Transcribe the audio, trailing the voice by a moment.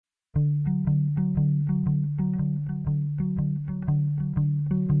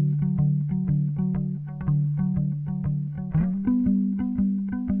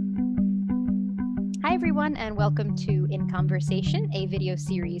everyone, and welcome to In Conversation, a video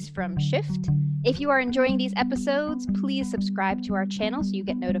series from Shift. If you are enjoying these episodes, please subscribe to our channel so you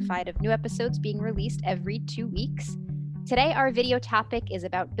get notified of new episodes being released every 2 weeks. Today, our video topic is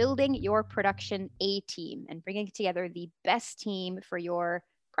about building your production A-team and bringing together the best team for your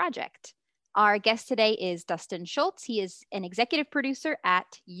project. Our guest today is Dustin Schultz. He is an executive producer at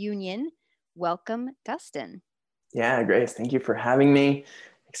Union. Welcome, Dustin. Yeah, Grace, thank you for having me.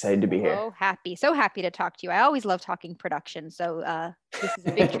 Excited to be here. So happy to talk to you. I always love talking production, so this is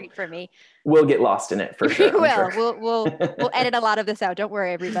a big treat for me. We'll get lost in it for sure. We will. Sure. We'll edit a lot of this out. Don't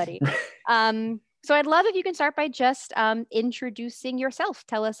worry, everybody. So I'd love if you can start by just introducing yourself.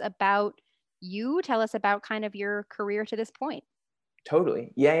 Tell us about you. Tell us about kind of your career to this point.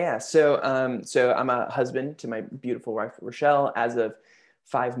 Totally. Yeah. So I'm a husband to my beautiful wife, Rochelle. As of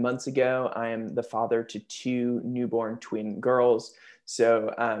 5 months ago, I am the father to 2 newborn twin girls.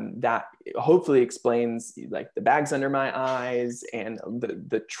 So that hopefully explains like the bags under my eyes and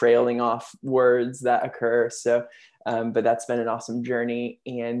the trailing off words that occur. So, but that's been an awesome journey.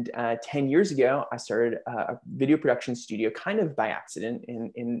 And 10 years ago, I started a video production studio kind of by accident,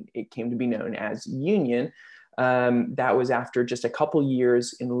 and it came to be known as Union. That was after just a couple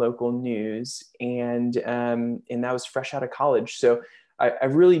years in local news, and that was fresh out of college. So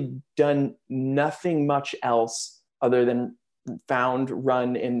I've really done nothing much else other than found,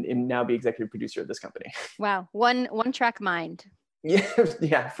 run, and now be executive producer of this company. Wow. One track mind.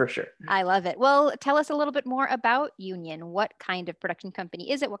 Yeah, for sure. I love it. Well, tell us a little bit more about Union. What kind of production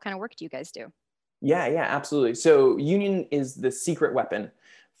company is it? What kind of work do you guys do? Yeah, absolutely. So Union is the secret weapon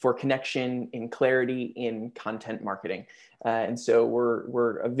for connection and clarity in content marketing. And so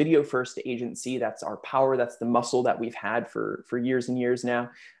we're a video first agency. That's our power. That's the muscle that we've had for years and years now.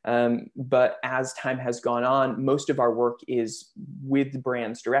 But as time has gone on, most of our work is with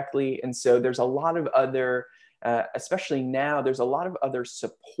brands directly. And so there's a lot of other, especially now, there's a lot of other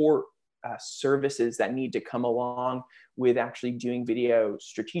support services that need to come along with actually doing video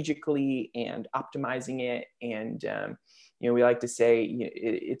strategically and optimizing it. And we like to say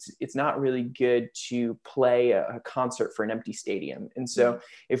it's not really good to play a concert for an empty stadium. And so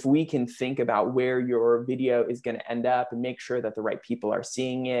if we can think about where your video is going to end up and make sure that the right people are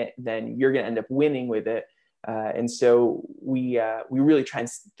seeing it, then you're going to end up winning with it. And so we really try and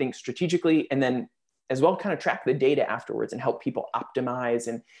think strategically, and then as well kind of track the data afterwards and help people optimize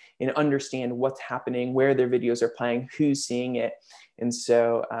and understand what's happening, where their videos are playing, who's seeing it. And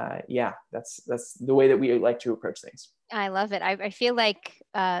so, that's the way that we like to approach things. I love it. I feel like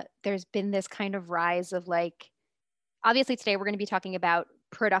there's been this kind of rise of obviously today we're going to be talking about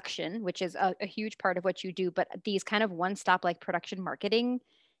production, which is a huge part of what you do, but these kind of one-stop production marketing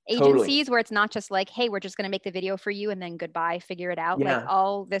agencies where it's not just hey, we're just going to make the video for you and then goodbye, figure it out. Yeah.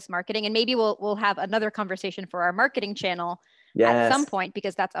 All this marketing, and maybe we'll have another conversation for our marketing channel at some point,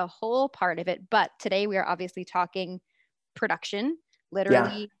 because that's a whole part of it. But today we are obviously talking production,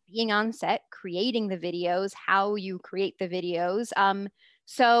 literally being on set, creating the videos, how you create the videos.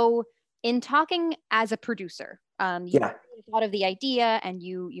 So in talking as a producer, you thought of the idea and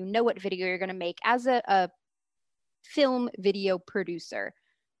you know what video you're going to make as a film video producer,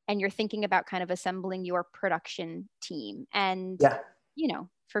 and you're thinking about kind of assembling your production team. And,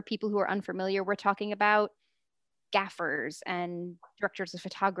 for people who are unfamiliar, we're talking about gaffers and directors of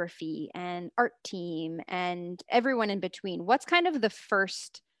photography and art team and everyone in between. What's kind of the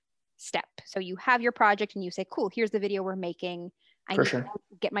first step? So you have your project and you say, cool, here's the video we're making. I need to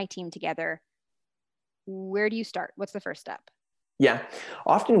get my team together. Where do you start? What's the first step? Yeah.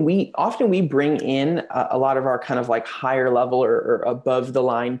 Often we bring in a lot of our kind of higher level or above the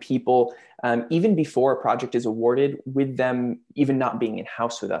line people, even before a project is awarded, with them even not being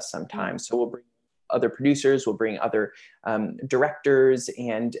in-house with us sometimes. So we'll bring other producers, we'll bring other directors,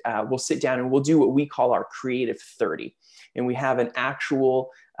 and we'll sit down and we'll do what we call our creative 30. And we have an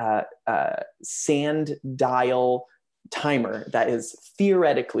actual sand dial timer that is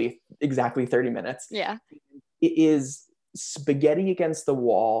theoretically exactly 30 minutes. Yeah. It is spaghetti against the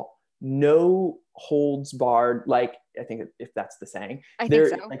wall, no holds barred. I think if that's the saying, I think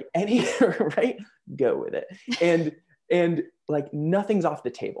so. Any right, go with it. And nothing's off the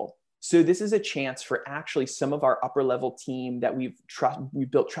table. So this is a chance for actually some of our upper level team that we've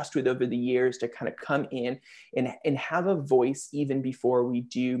built trust with over the years to kind of come in and have a voice even before we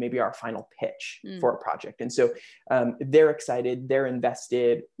do maybe our final pitch for a project. And so they're excited, they're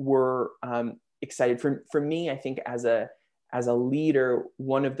invested, we're excited. For me, I think as a leader,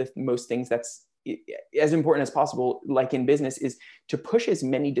 one of the most things that's as important as possible, like in business, is to push as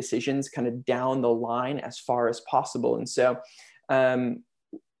many decisions kind of down the line as far as possible. And so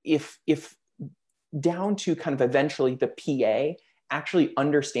if down to kind of eventually the PA actually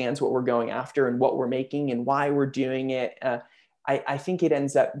understands what we're going after and what we're making and why we're doing it. I think it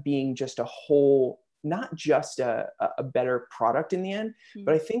ends up being just a whole, not just a better product in the end,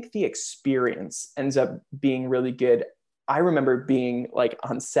 but I think the experience ends up being really good. I remember being like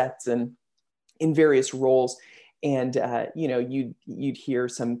on sets and in various roles, and you'd hear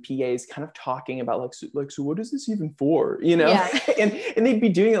some PAs kind of talking about so what is this even for? Yeah. and they'd be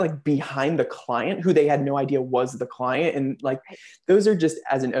doing it like behind the client who they had no idea was the client. And like, those are just,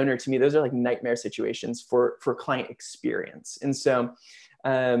 as an owner, to me, those are like nightmare situations for client experience. And so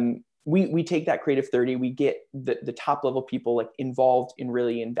we take that creative 30, we get the top level people like involved and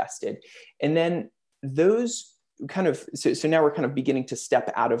really invested. And then those kind of, so now we're kind of beginning to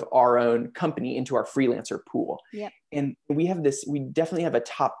step out of our own company into our freelancer pool. Yep. And we definitely have a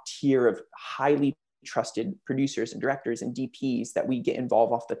top tier of highly trusted producers and directors and DPs that we get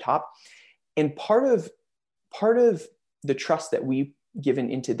involved off the top. And part of the trust that we've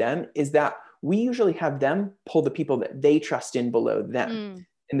given into them is that we usually have them pull the people that they trust in below them.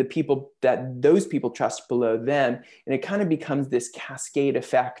 And the people that those people trust below them. And it kind of becomes this cascade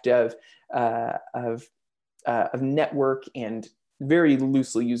effect of network, and very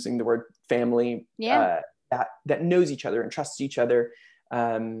loosely using the word family, that knows each other and trusts each other.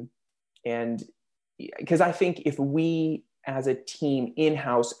 And because I think if we as a team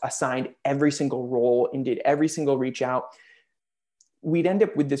in-house assigned every single role and did every single reach out, we'd end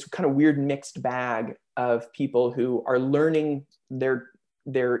up with this kind of weird mixed bag of people who are learning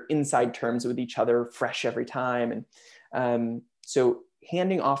their inside terms with each other fresh every time. And so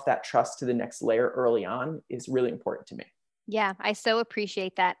handing off that trust to the next layer early on is really important to me. Yeah, I so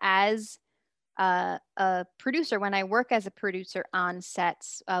appreciate that. As a producer, when I work as a producer on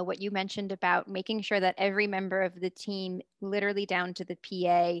sets, what you mentioned about making sure that every member of the team, literally down to the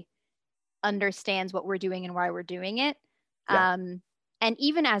PA, understands what we're doing and why we're doing it. Yeah. And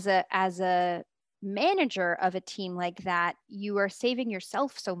even as a manager of a team like that, you are saving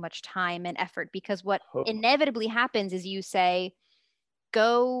yourself so much time and effort, because what inevitably happens is you say,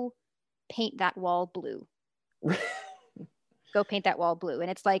 go paint that wall blue. Go paint that wall blue. And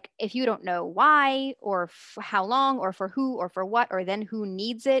it's like, if you don't know why or how long or for who or for what, or then who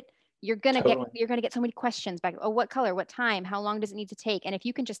needs it, you're going to get so many questions back. Oh, what color, what time, how long does it need to take? And if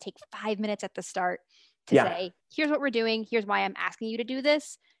you can just take 5 minutes at the start to say, here's what we're doing, here's why I'm asking you to do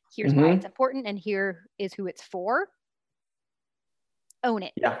this, here's why it's important, and here is who it's for. Own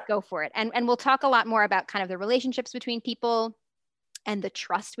it. Go for it. And we'll talk a lot more about kind of the relationships between people and the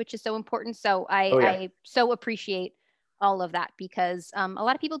trust, which is so important. So I so appreciate all of that, because a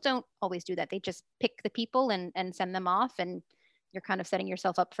lot of people don't always do that. They just pick the people and send them off, and you're kind of setting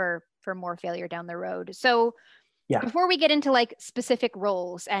yourself up for more failure down the road. So before we get into like specific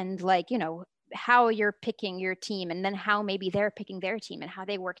roles and like, how you're picking your team, and then how maybe they're picking their team and how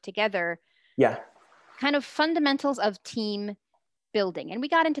they work together. Yeah. Kind of fundamentals of team building. And we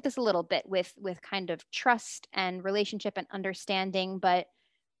got into this a little bit with kind of trust and relationship and understanding, but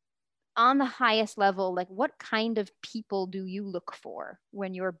on the highest level, like, what kind of people do you look for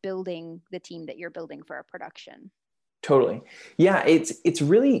when you're building the team that you're building for a production? Totally. Yeah. It's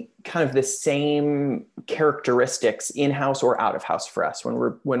really kind of the same characteristics in-house or out of house for us when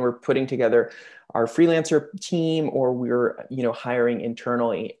we're putting together our freelancer team, or we're, hiring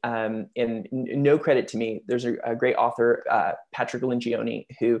internally. And no credit to me. There's a great author, Patrick Lencioni,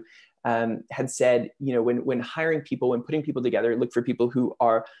 who had said, when hiring people, when putting people together, look for people who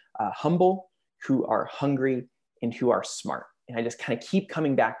are humble, who are hungry, and who are smart. And I just kind of keep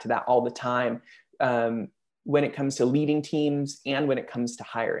coming back to that all the time. When it comes to leading teams and when it comes to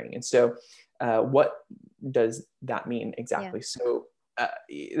hiring. And so what does that mean exactly? Yeah. So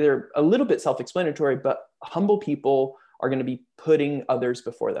they're a little bit self-explanatory, but humble people are going to be putting others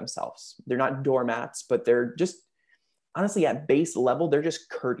before themselves. They're not doormats, but they're just, honestly, at base level, they're just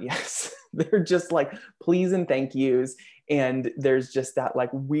courteous. They're just like, please and thank yous. And there's just that like,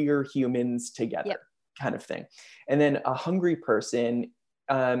 we're humans together kind of thing. And then a hungry person,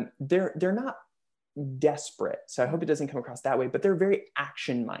 they're not desperate. So I hope it doesn't come across that way, but they're very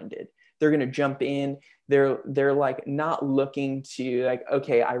action minded. They're going to jump in. They're like not looking to like,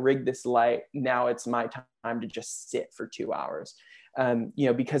 okay, I rigged this light. Now it's my time to just sit for 2 hours,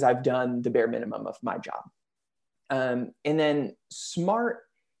 because I've done the bare minimum of my job. And then smart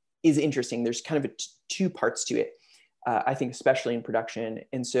is interesting. There's kind of two parts to it. I think, especially in production.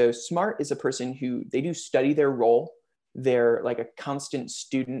 And so smart is a person who they do study their role. They're like a constant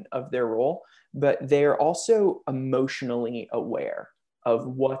student of their role, but they're also emotionally aware of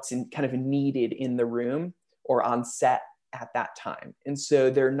what's kind of needed in the room or on set at that time. And so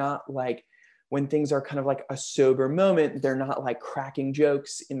they're not like when things are kind of like a sober moment, they're not like cracking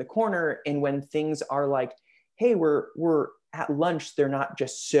jokes in the corner. And when things are like, hey, we're at lunch, they're not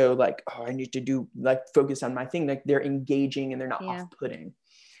just so like, oh, I need to do like focus on my thing. Like they're engaging and they're not off-putting.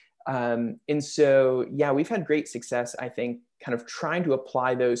 And so, yeah, we've had great success, I think, kind of trying to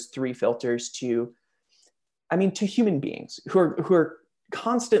apply those three filters to human beings who are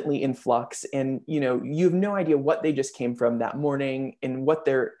constantly in flux, and you have no idea what they just came from that morning and what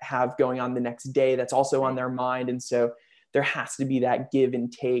they have going on the next day that's also on their mind. And so there has to be that give and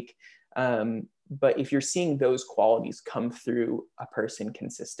take. But if you're seeing those qualities come through a person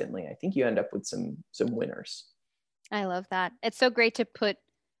consistently, I think you end up with some winners. I love that. It's so great to put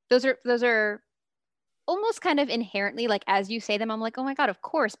those are almost kind of inherently, like as you say them, I'm like, oh my God, of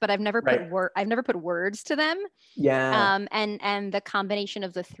course, but I've never put words to them. Yeah. And the combination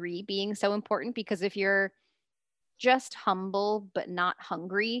of the three being so important, because if you're just humble but not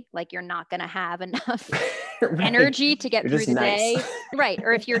hungry, like you're not going to have enough energy to get through the day. Right.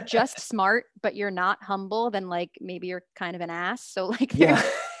 Or if you're just smart but you're not humble, then like maybe you're kind of an ass. So like the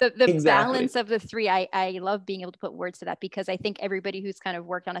exactly. balance of the three, I love being able to put words to that, because I think everybody who's kind of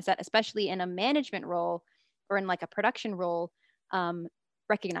worked on a set, especially in a management role or in like a production role,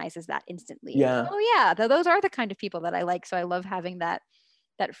 recognizes that instantly. Yeah. Oh yeah, those are the kind of people that I like. So I love having that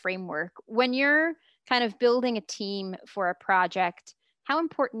framework. When you're kind of building a team for a project, how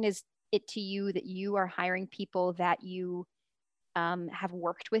important is it to you that you are hiring people that you have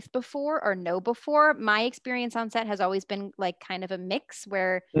worked with before or know before? My experience on set has always been like kind of a mix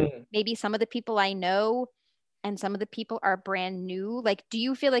where maybe some of the people I know and some of the people are brand new. Like, do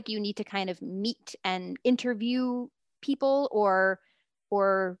you feel like you need to kind of meet and interview people, or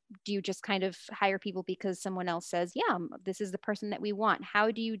do you just kind of hire people because someone else says, yeah, this is the person that we want?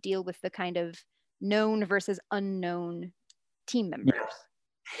 How do you deal with the kind of known versus unknown team members?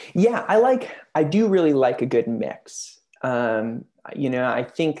 Yeah, I do really like a good mix. I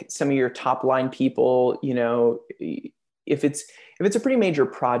think some of your top line people, if it's a pretty major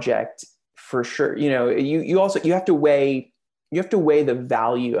project, for sure, you have to weigh the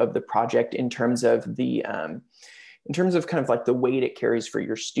value of the project in terms of kind of like the weight it carries for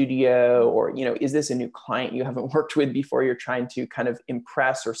your studio, or, is this a new client you haven't worked with before you're trying to kind of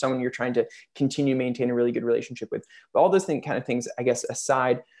impress, or someone you're trying to continue maintain a really good relationship with? But all those kind of things, I guess,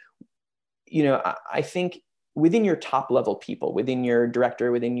 aside, I think within your top level people, within your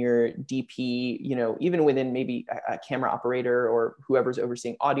director, within your DP, even within maybe a camera operator or whoever's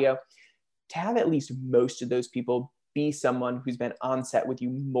overseeing audio, to have at least most of those people be someone who's been on set with you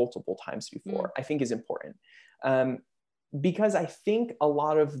multiple times before, I think is important. Because I think a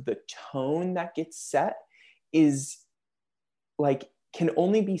lot of the tone that gets set is like, can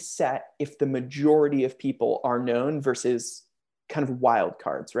only be set if the majority of people are known versus kind of wild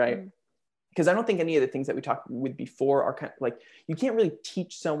cards, right? Because I don't think any of the things that we talked with before are kind of like, you can't really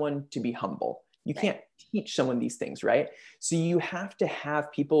teach someone to be humble. You can't teach someone these things, right? So you have to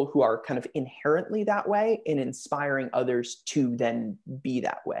have people who are kind of inherently that way and inspiring others to then be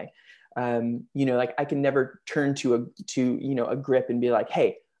that way. Like I can never turn to a grip and be like,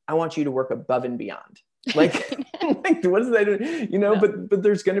 hey, I want you to work above and beyond. Like, like what does that do? No. But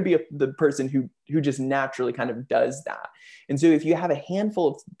there's going to be the person who just naturally kind of does that. And so if you have a handful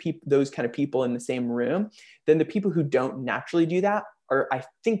of those kind of people in the same room, then the people who don't naturally do that are, I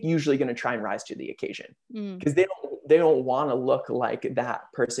think, usually going to try and rise to the occasion, because they don't want to look like that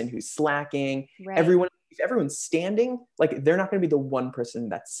person who's slacking. Right. If everyone's standing, like they're not going to be the one person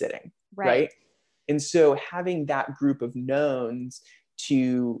that's sitting. Right. And so having that group of knowns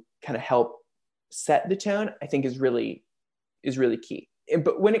to kind of help set the tone, I think is really key.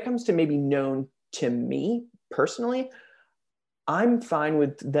 But when it comes to maybe known to me personally, I'm fine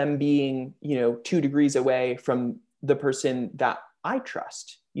with them being, 2 degrees away from the person that I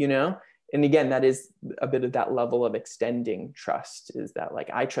trust, And again, that is a bit of that level of extending trust, is that like,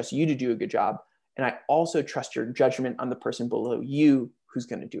 I trust you to do a good job. And I also trust your judgment on the person below you who's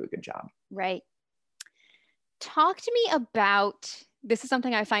going to do a good job. Right. Talk to me about, this is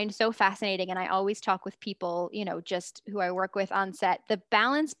something I find so fascinating, and I always talk with people, just who I work with on set, the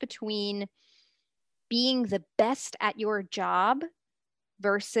balance between being the best at your job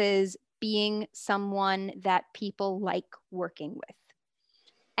versus being someone that people like working with,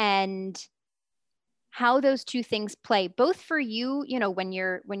 and how those two things play, both for you, when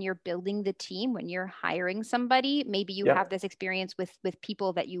you're building the team, when you're hiring somebody, maybe you have this experience with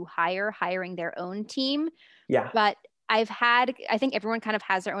people that you hiring their own team. Yeah. But I think everyone kind of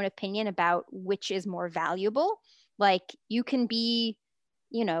has their own opinion about which is more valuable. Like, you can be,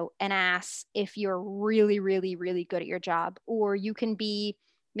 an ass if you're really, really, really good at your job, or you can be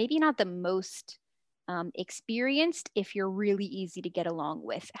maybe not the most experienced if you're really easy to get along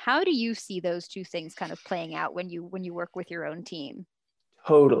with. How do you see those two things kind of playing out when you work with your own team?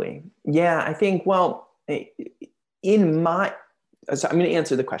 Totally. Yeah, I think, well, in my, so I'm going to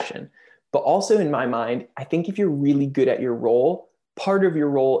answer the question, but also in my mind, I think if you're really good at your role, part of your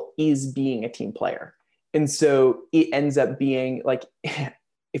role is being a team player. And so it ends up being like,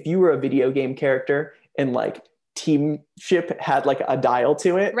 if you were a video game character and like teamship had like a dial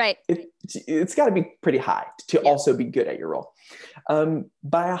to it, right? It's got to be pretty high to also be good at your role.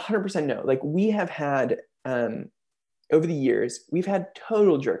 By 100% no, like we have had, over the years, we've had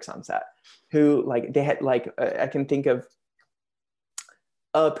total jerks on set who like, they had like, I can think of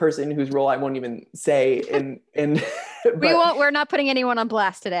a person whose role I won't even say and we're not putting anyone on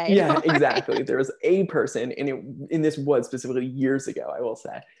blast today. Yeah, exactly. There was a person and this was specifically years ago, I will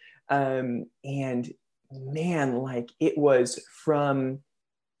say. And man, like it was from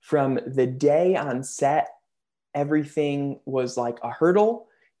the day on set, everything was like a hurdle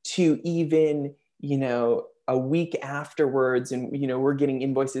to even, a week afterwards. And, we're getting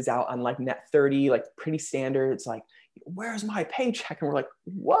invoices out on like net 30, like pretty standard. It's like, where's my paycheck? And we're like,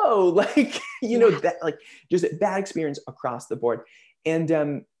 whoa, like, that like just a bad experience across the board. And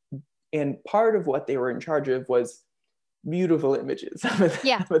part of what they were in charge of was beautiful images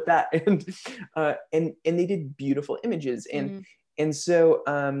with that. And they did beautiful images. And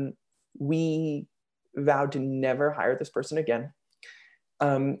so we vowed to never hire this person again.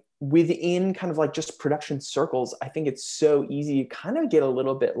 Within kind of like just production circles, I think it's so easy to kind of get a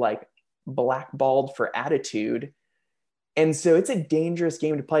little bit like blackballed for attitude. And so it's a dangerous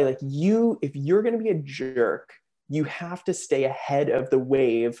game to play. Like if you're going to be a jerk, you have to stay ahead of the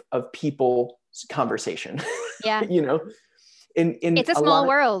wave of people's conversation. Yeah. In it's a small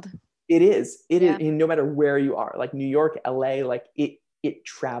world. It is. It is. No matter where you are, like New York, LA, like it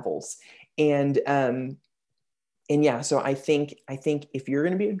travels. And yeah, so I think if you're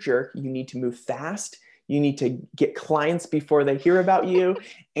going to be a jerk, you need to move fast. You need to get clients before they hear about you,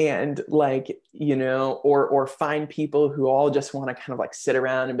 and like, or find people who all just want to kind of like sit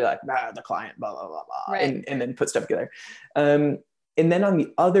around and be like, the client, blah, blah, blah, blah, right. and then put stuff together. And then on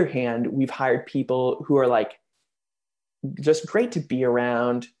the other hand, we've hired people who are like just great to be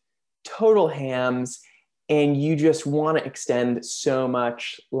around, total hams, and you just want to extend so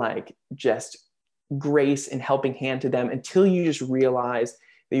much like just grace and helping hand to them until you just realize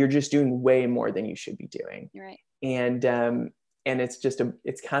that you're just doing way more than you should be doing. Right. And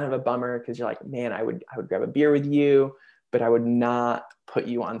it's kind of a bummer because you're like, man, I would grab a beer with you, but I would not put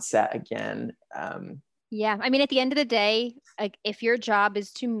you on set again. Yeah. I mean, at the end of the day, like if your job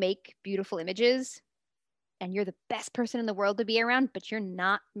is to make beautiful images and you're the best person in the world to be around, but you're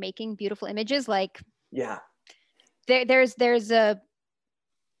not making beautiful images, like, yeah, there's a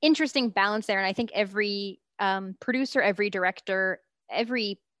interesting balance there. And I think every producer, every director,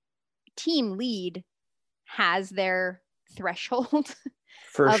 every team lead has their threshold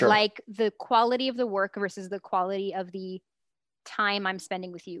of sure. Like the quality of the work versus the quality of the time I'm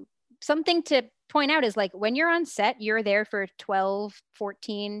spending with you. Something to point out is like when you're on set, you're there for 12,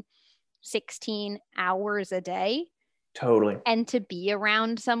 14, 16 hours a day. Totally. And to be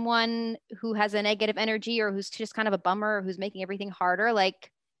around someone who has a negative energy or who's just kind of a bummer or who's making everything harder, like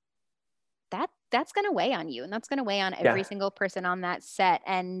that's going to weigh on you, and that's going to weigh on every single person on that set.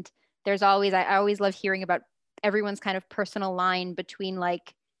 And there's always, I always love hearing about everyone's kind of personal line between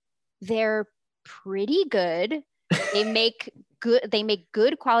like, they're pretty good. They make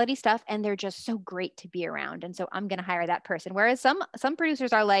good quality stuff and they're just so great to be around. And so I'm going to hire that person. Whereas some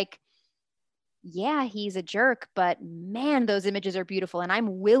producers are like, yeah, he's a jerk, but man, those images are beautiful. And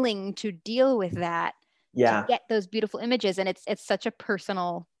I'm willing to deal with that to get those beautiful images. And it's such a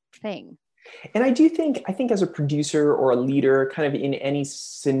personal thing. And I think as a producer or a leader, kind of in any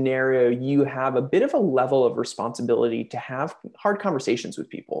scenario, you have a bit of a level of responsibility to have hard conversations with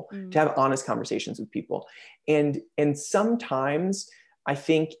people, to have honest conversations with people. And sometimes I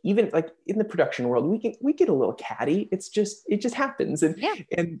think even like in the production world, we get a little catty. It just happens.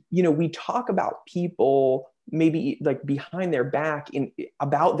 And we talk about people maybe like behind their back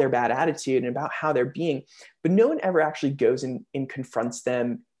about their bad attitude and about how they're being, but no one ever actually goes and confronts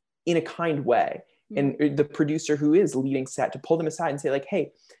them in a kind way. And the producer who is leading set to pull them aside and say like,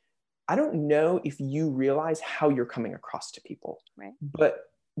 hey, I don't know if you realize how you're coming across to people, right? But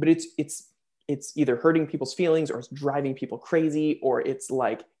it's either hurting people's feelings or it's driving people crazy, or it's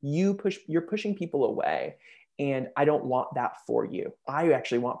like you're pushing people away. And I don't want that for you. I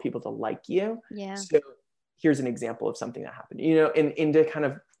actually want people to like you. Yeah. So here's an example of something that happened, and to kind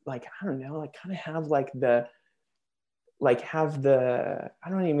of like, I don't know, like kind of have like like have I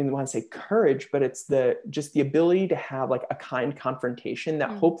don't even want to say courage, but it's just the ability to have like a kind confrontation that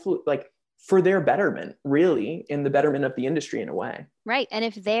hopefully like for their betterment, really, in the betterment of the industry in a way. Right. And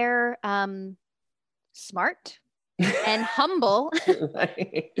if they're smart and humble, then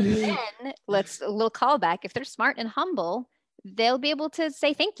a little callback. If they're smart and humble, they'll be able to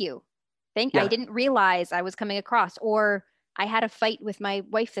say, thank you. I didn't realize I was coming across, or I had a fight with my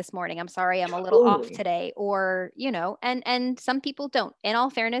wife this morning. I'm sorry, I'm a little off today. Or, and some people don't. In all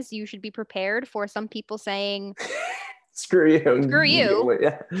fairness, you should be prepared for some people saying, screw you.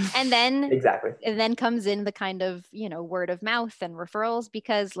 Yeah. And then and then comes in the kind of, word of mouth and referrals,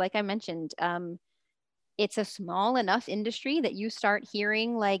 because like I mentioned, it's a small enough industry that you start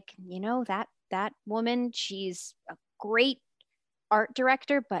hearing like, that woman, she's a great art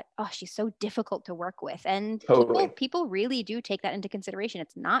director, but she's so difficult to work with. And people really do take that into consideration.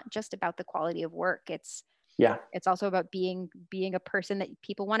 It's not just about the quality of work. It's also about being a person that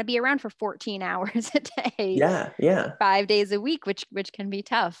people want to be around for 14 hours a day. Yeah. 5 days a week, which can be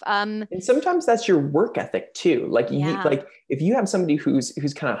tough. And sometimes that's your work ethic too. Like like if you have somebody who's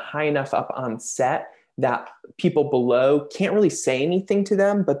kind of high enough up on set that people below can't really say anything to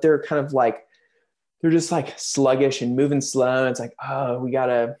them, but they're kind of like, they're just like sluggish and moving slow. And it's like, oh, we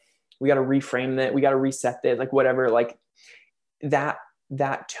gotta reframe that. We gotta reset that, like whatever, like that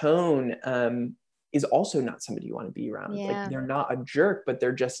tone is also not somebody you want to be around. Yeah. Like they're not a jerk, but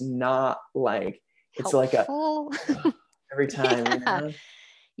they're just not like, it's helpful. Like every time.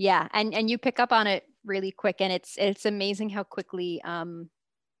 Yeah. And you pick up on it really quick. And it's amazing how quickly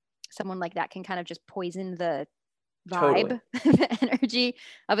someone like that can kind of just poison the vibe, the energy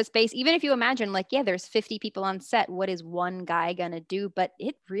of a space. Even if you imagine like, there's 50 people on set, what is one guy gonna do? But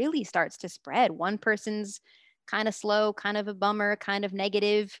it really starts to spread. One person's kind of slow, kind of a bummer, kind of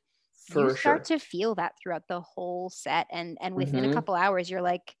negative. You start to feel that throughout the whole set. And within a couple hours, you're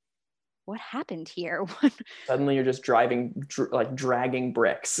like, what happened here? Suddenly you're just like dragging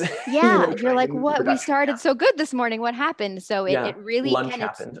bricks. Yeah. You're like, what? We started so good this morning. What happened? So it really lunch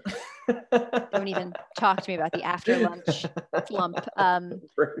happened. Don't even talk to me about the after lunch slump.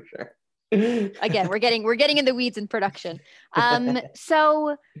 For sure. Again, we're getting in the weeds in production.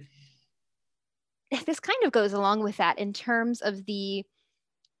 So this kind of goes along with that in terms of the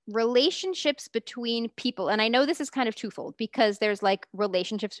relationships between people. And I know this is kind of twofold, because there's like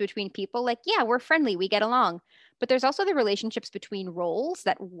relationships between people, like, we're friendly, we get along, but there's also the relationships between roles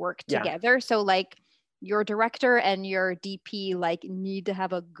that work together. So like your director and your DP like need to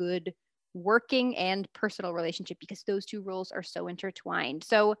have a good working and personal relationship, because those two roles are so intertwined.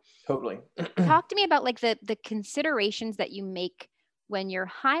 So totally. Talk to me about like the considerations that you make when you're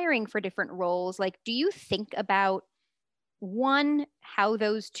hiring for different roles. Like, do you think about, one, how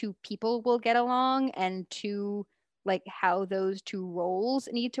those two people will get along, and two, like how those two roles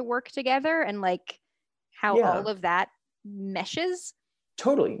need to work together, and like how all of that meshes?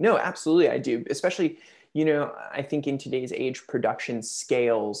 Totally. No, absolutely. I do. Especially, I think in today's age, production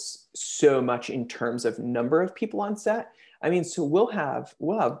scales so much in terms of number of people on set. I mean, so we'll have,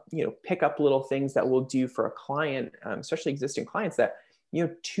 pick up little things that we'll do for a client, especially existing clients, that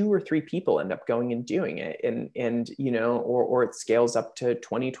 2 or 3 people end up going and doing it, and or it scales up to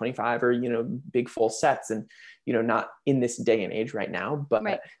 20, 25, or big full sets, and not in this day and age right now, but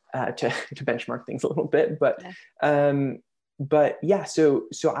to benchmark things a little bit, but so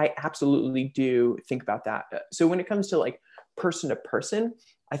I absolutely do think about that. So when it comes to like person to person,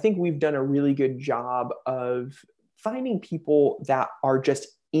 I think we've done a really good job of finding people that are just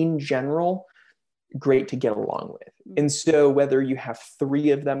in general great to get along with. And so whether you have 3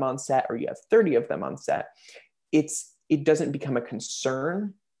 of them on set or you have 30 of them on set, it doesn't become a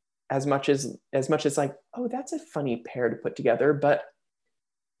concern as much as like, oh, that's a funny pair to put together, but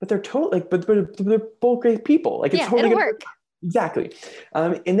they're totally like, but they're both great people. Like it's totally gonna work. Exactly.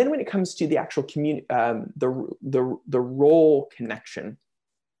 And then when it comes to the actual the role connection,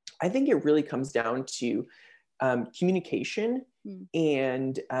 I think it really comes down to communication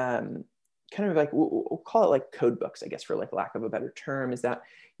and kind of like, we'll call it like code books, I guess, for like lack of a better term, is that,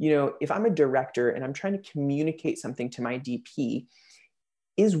 if I'm a director and I'm trying to communicate something to my DP,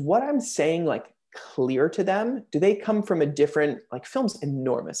 is what I'm saying like clear to them? Do they come from a different, like film's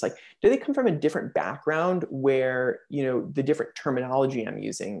enormous, like do they come from a different background where, the different terminology I'm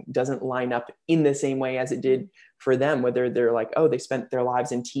using doesn't line up in the same way as it did for them, whether they're like, oh, they spent their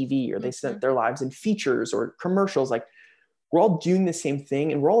lives in TV, or they spent their lives in features or commercials. Like we're all doing the same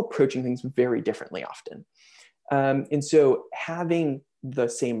thing, and we're all approaching things very differently often. And so having the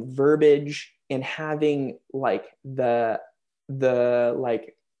same verbiage and having like the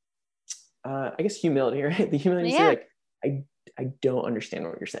like, I guess humility, right? The humility to say like, I don't understand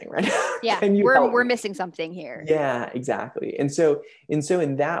what you're saying right now. Yeah. Can you we're missing something here. Yeah, exactly. And so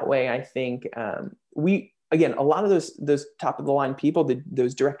in that way, I think again, a lot of those top of the line people,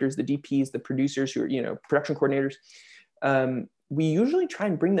 those directors, the DPs, the producers who are, production coordinators, we usually try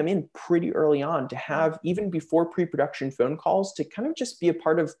and bring them in pretty early on to have, even before pre-production phone calls, to kind of just be a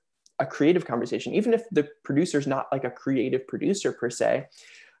part of a creative conversation. Even if the producer's not like a creative producer per se,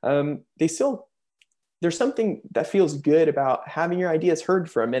 there's something that feels good about having your ideas heard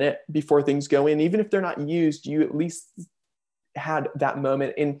for a minute before things go in. Even if they're not used, you at least had that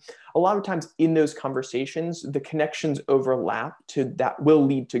moment. And a lot of times in those conversations, the connections overlap that will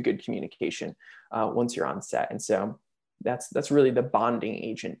lead to good communication once you're on set. And so that's really the bonding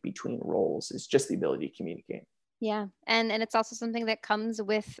agent between roles, is just the ability to communicate. Yeah. And it's also something that comes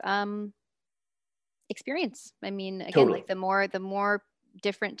with experience. I mean, again, totally. Like the more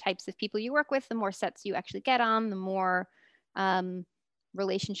different types of people you work with, the more sets you actually get on, the more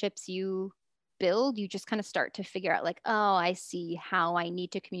relationships you build, you just kind of start to figure out like, oh, I see how I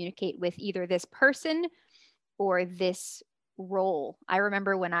need to communicate with either this person or this role. I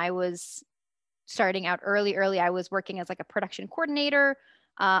remember when I was starting out early, I was working as like a production coordinator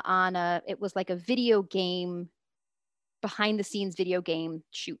it was like a video game, behind the scenes video game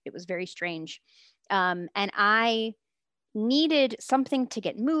shoot. It was very strange. And I needed something to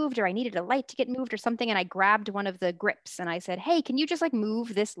get moved, or I needed a light to get moved or something. And I grabbed one of the grips and I said, hey, can you just like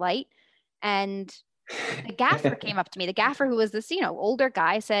move this light? And the gaffer came up to me, the gaffer, who was this, older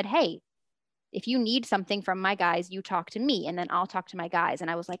guy, said, hey, if you need something from my guys, you talk to me and then I'll talk to my guys.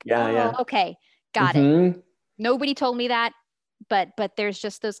 And I was like, okay, got it. Nobody told me that, but there's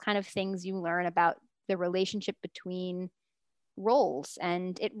just those kind of things you learn about the relationship between roles.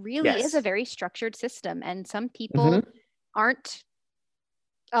 And it really is a very structured system. And some people aren't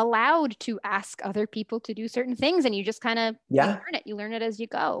allowed to ask other people to do certain things. And you just kind of you learn it as you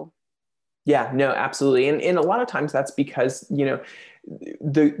go. Yeah, no, absolutely. And a lot of times that's because,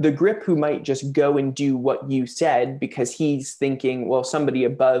 the grip who might just go and do what you said because he's thinking, well, somebody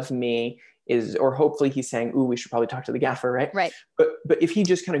above me is, or hopefully he's saying, ooh, we should probably talk to the gaffer, right? Right. But if he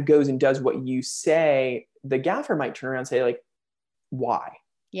just kind of goes and does what you say, the gaffer might turn around and say like, why?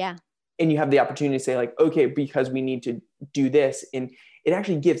 Yeah. And you have the opportunity to say like, okay, because we need to do this. And it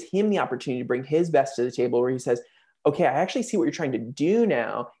actually gives him the opportunity to bring his best to the table, where he says, okay, I actually see what you're trying to do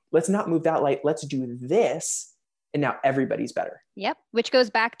now. Let's not move that light. Let's do this. And now everybody's better. Yep. Which goes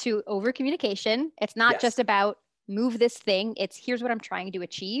back to over communication. It's not just about move this thing. It's here's what I'm trying to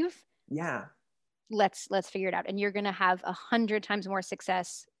achieve. Yeah. Let's figure it out. And you're going to have 100 times more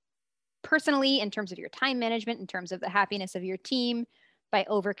success personally, in terms of your time management, in terms of the happiness of your team, by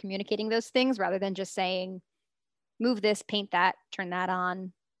over communicating those things rather than just saying, move this, paint that, turn that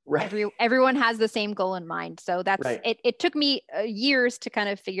on. Right. Everyone has the same goal in mind. So that's it. It took me years to kind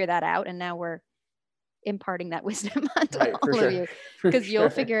of figure that out. And now we're imparting that wisdom onto all of you, because you'll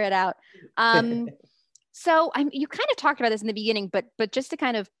figure it out. So you kind of talked about this in the beginning, but just to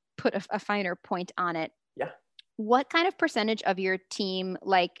kind of put a finer point on it. Yeah. What kind of percentage of your team,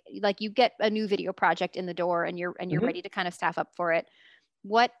 like you get a new video project in the door and you're ready to kind of staff up for it.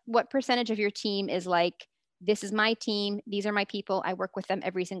 What percentage of your team is like, this is my team, these are my people, I work with them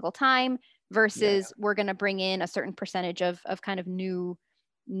every single time, versus we're going to bring in a certain percentage of kind of new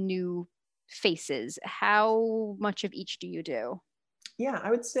faces? How much of each do you do? Yeah, I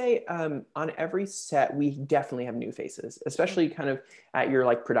would say on every set, we definitely have new faces, especially kind of at your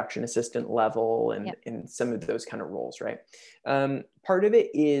like production assistant level and in some of those kind of roles, right? Part of it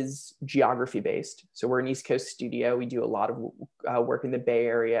is geography based. So we're an East Coast studio. We do a lot of work in the Bay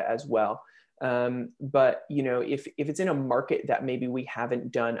Area as well. But if it's in a market that maybe we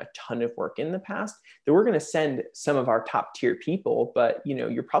haven't done a ton of work in the past, then we're going to send some of our top tier people, but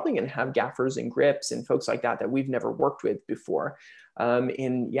you're probably going to have gaffers and grips and folks like that we've never worked with before.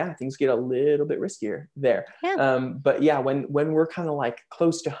 And things get a little bit riskier there. But when we're kind of like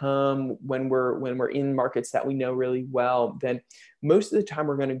close to home, when we're in markets that we know really well, then most of the time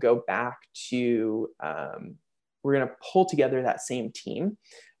we're going to go back to, we're going to pull together that same team.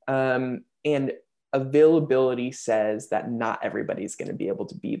 And availability says that not everybody's going to be able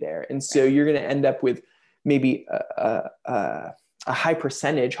to be there. And so you're going to end up with maybe a high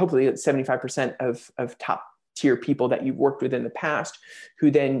percentage, hopefully 75% of top tier people that you've worked with in the past,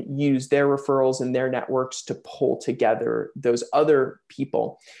 who then use their referrals and their networks to pull together those other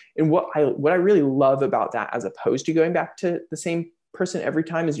people. And what I really love about that, as opposed to going back to the same person every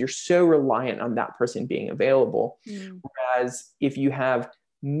time, is you're so reliant on that person being available. Whereas if you have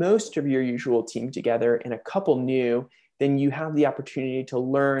most of your usual team together and a couple new, then you have the opportunity to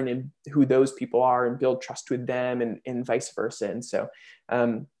learn and who those people are and build trust with them, and vice versa. And so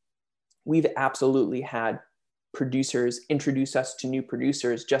we've absolutely had producers introduce us to new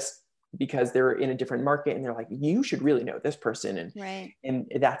producers just because they're in a different market and they're like, you should really know this person. And, right.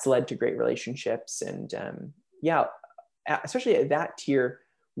 and that's led to great relationships. And especially at that tier,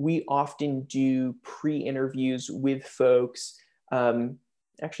 we often do pre-interviews with folks.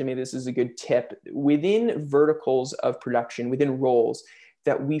 Actually, maybe this is a good tip. Within verticals of production, within roles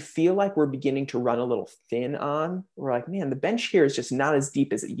that we feel like we're beginning to run a little thin on, we're like, man, the bench here is just not as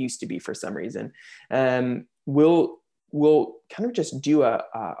deep as it used to be for some reason. We'll kind of just do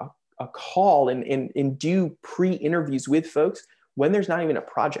a call and do pre-interviews with folks when there's not even a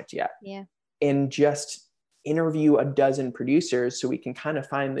project yet. Yeah. And just interview a dozen producers so we can kind of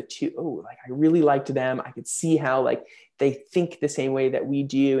find the two, like I really liked them. I could see how like they think the same way that we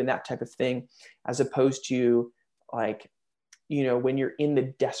do and that type of thing, as opposed to like, when you're in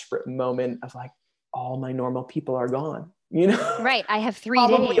the desperate moment of like, all my normal people are gone, Right. I have 3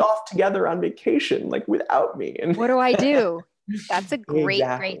 probably days off together on vacation, like without me. And what do I do? That's a great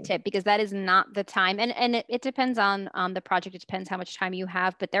Exactly. tip, because that is not the time. And it depends on the project. It depends how much time you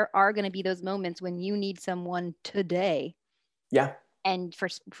have, but there are going to be those moments when you need someone today. Yeah. And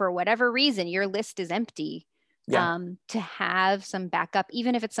for whatever reason, your list is empty. Yeah. To have some backup,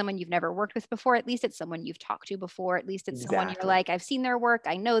 even if it's someone you've never worked with before, at least it's someone you've talked to before. At least it's someone you're like, I've seen their work.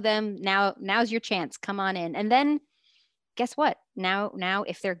 I know them. Now's your chance. Come on in. And then guess what? Now,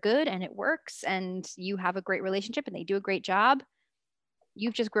 if they're good and it works and you have a great relationship and they do a great job,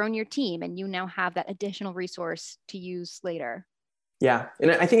 you've just grown your team and you now have that additional resource to use later. Yeah.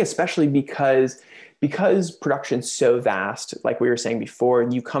 And I think especially because production's so vast, like we were saying before,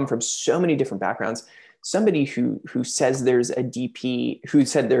 and you come from so many different backgrounds, somebody who says there's a DP, who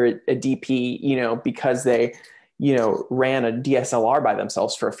said they're a DP, because they, ran a DSLR by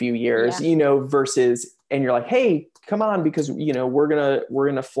themselves for a few years, versus, and you're like, hey, come on, because, we're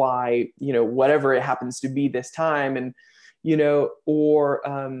going to fly, whatever it happens to be this time. And, we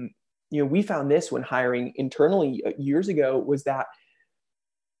found this when hiring internally years ago, was that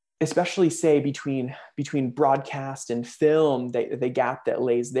especially say between broadcast and film, the gap that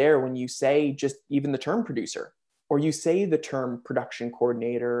lays there when you say just even the term producer, or you say the term production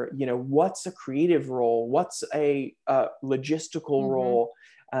coordinator, what's a creative role, what's a logistical role,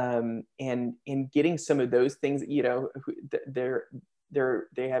 and getting some of those things,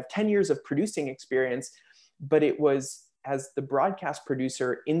 they have 10 years of producing experience, but it was as the broadcast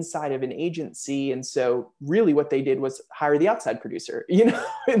producer inside of an agency. And so really what they did was hire the outside producer,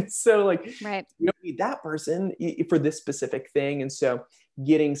 and so like, right. You don't need that person for this specific thing. And so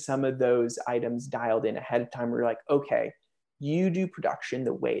getting some of those items dialed in ahead of time, we're like, okay, you do production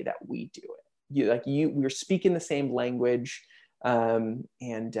the way that we do it. We're speaking the same language, and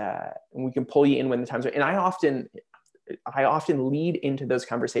we can pull you in when the time's right. And I often lead into those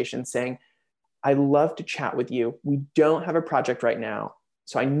conversations saying, I love to chat with you. We don't have a project right now,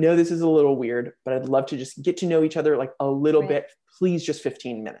 so I know this is a little weird, but I'd love to just get to know each other like a little bit. Please, just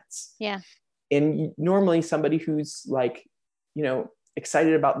 15 minutes. Yeah. And normally somebody who's like,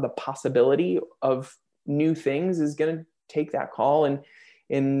 excited about the possibility of new things is going to take that call.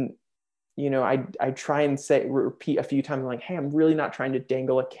 And I try and repeat a few times, like, hey, I'm really not trying to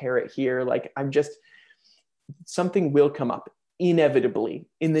dangle a carrot here. Like, something will come up inevitably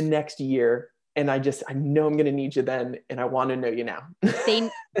in the next year. And I know I'm going to need you then. And I want to know you now.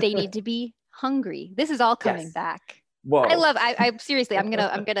 They need to be hungry. This is all coming back. Whoa. I seriously, I'm going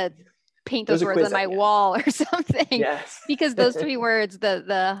to paint those words on my wall or something. Yes. Because those 3 words,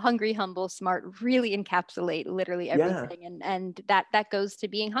 the hungry, humble, smart, really encapsulate literally everything. Yeah. And that goes to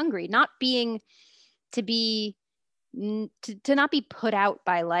being hungry, not being to not be put out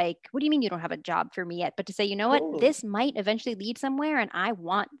by like, what do you mean you don't have a job for me yet? But to say, what, this might eventually lead somewhere and I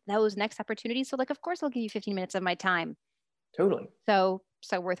want those next opportunities. So like, of course I'll give you 15 minutes of my time. Totally. So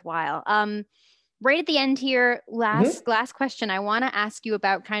worthwhile. Right at the end here, last question. I want to ask you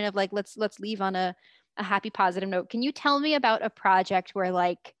about kind of like, let's leave on a happy, positive note. Can you tell me about a project where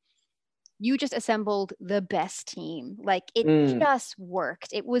like you just assembled the best team? Like it just worked.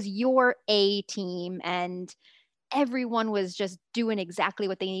 It was your A team and everyone was just doing exactly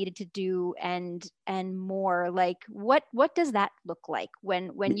what they needed to do and more. Like what does that look like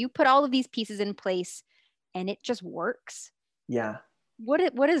when you put all of these pieces in place and it just works? Yeah.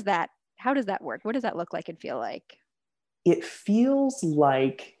 What is that? How does that work? What does that look like and feel like? It feels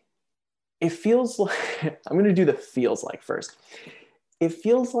like I'm going to do the feels like first. It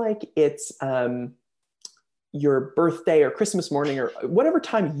feels like it's your birthday or Christmas morning or whatever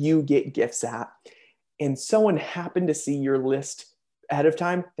time you get gifts at. and someone happened to see your list ahead of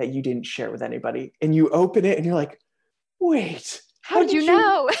time that you didn't share with anybody, and you open it and you're like, wait, how did you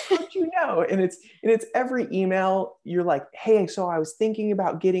know? How did you know? And it's every email. You're like, hey, so I was thinking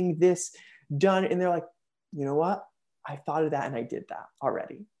about getting this done. And they're like, you know what? I thought of that and I did that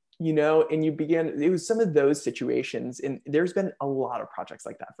already, and you begin, it was some of those situations. And there's been a lot of projects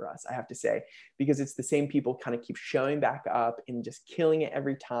like that for us, I have to say, because it's the same people kind of keep showing back up and just killing it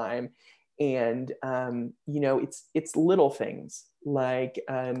every time. And, it's little things like,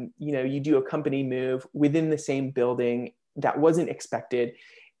 you do a company move within the same building that wasn't expected.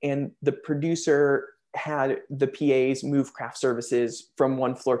 And the producer had the PAs move craft services from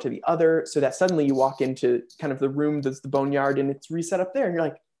one floor to the other, so that suddenly you walk into kind of the room that's the boneyard and it's reset up there. And you're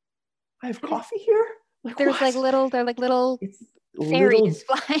like, I have coffee here? Like, they're like little fairies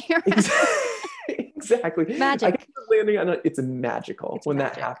flying around. Exactly. Magic. Landing on it's magical when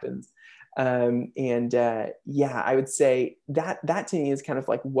magic. That happens. I would say that to me is kind of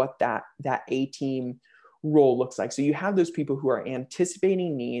like what that A team role looks like. So you have those people who are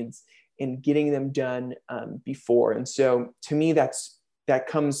anticipating needs and getting them done before. And so to me, it's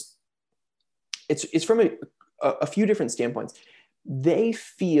from a few different standpoints. They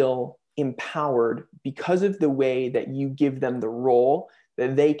feel empowered because of the way that you give them the role,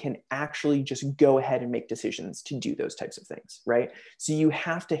 that they can actually just go ahead and make decisions to do those types of things, right? So you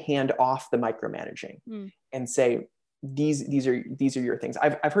have to hand off the micromanaging and say, these are your things.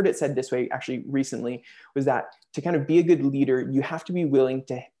 I've heard it said this way actually recently, was that to kind of be a good leader, you have to be willing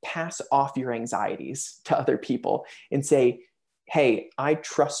to pass off your anxieties to other people and say, hey, I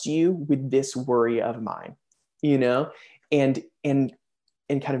trust you with this worry of mine,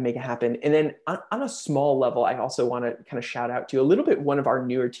 and kind of make it happen. And then on a small level, I also want to kind of shout out to a little bit one of our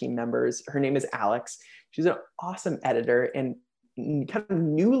newer team members. Her name is Alex. She's an awesome editor and kind of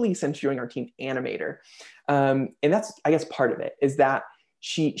newly, since joining our team, animator. And that's, I guess, part of it is that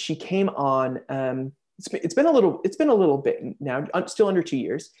she came on, it's been a little bit now, still under 2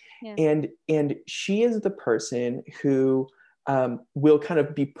 years. Yeah. And she is the person who will kind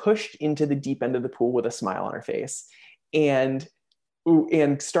of be pushed into the deep end of the pool with a smile on her face. And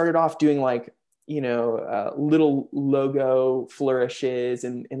started off doing like, little logo flourishes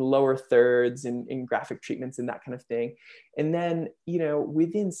and lower thirds and graphic treatments and that kind of thing. And then,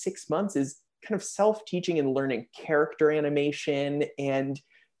 within 6 months is kind of self-teaching and learning character animation and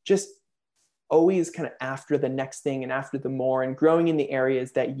just always kind of after the next thing and after the more, and growing in the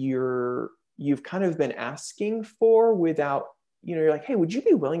areas that you've kind of been asking for without, you're like, hey, would you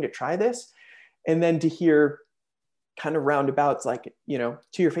be willing to try this? And then to hear kind of roundabouts, like, to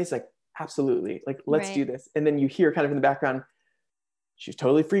your face, like, absolutely, like, let's do this. And then you hear kind of in the background, she's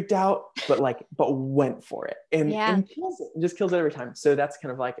totally freaked out, but went for it and kills it, just kills it every time. So that's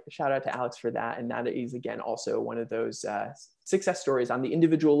kind of like a shout out to Alex for that. And that is, again, also one of those success stories on the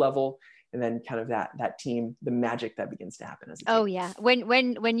individual level. And then kind of that team, the magic that begins to happen as a team. Oh yeah.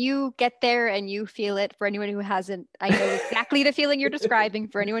 When you get there and you feel it, for anyone who hasn't, I know exactly the feeling you're describing.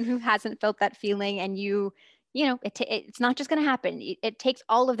 For anyone who hasn't felt that feeling, and it's not just going to happen. It takes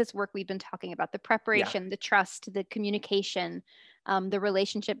all of this work we've been talking about, the preparation, the trust, the communication, the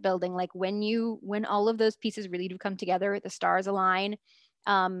relationship building. Like when all of those pieces really do come together, the stars align,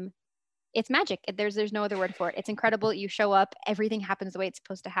 it's magic. There's no other word for it. It's incredible. You show up, everything happens the way it's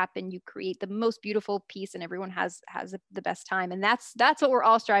supposed to happen. You create the most beautiful piece and everyone has the best time. And that's what we're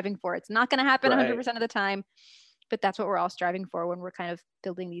all striving for. It's not going to happen 100% of the time, but that's what we're all striving for when we're kind of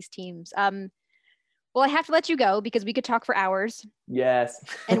building these teams. Well, I have to let you go because we could talk for hours. Yes.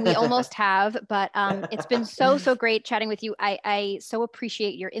 And we almost have, but it's been so great chatting with you. I so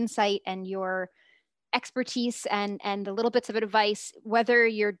appreciate your insight and your expertise and the little bits of advice, whether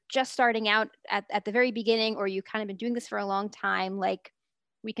you're just starting out at the very beginning or you kind of been doing this for a long time. Like,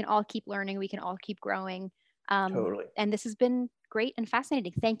 we can all keep learning, we can all keep growing. Totally. And this has been great and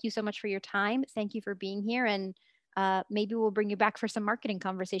fascinating. Thank you so much for your time. Thank you for being here. And maybe we'll bring you back for some marketing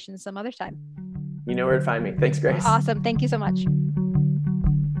conversations some other time. You know where to find me. Thanks, Grace. Awesome. Thank you so much.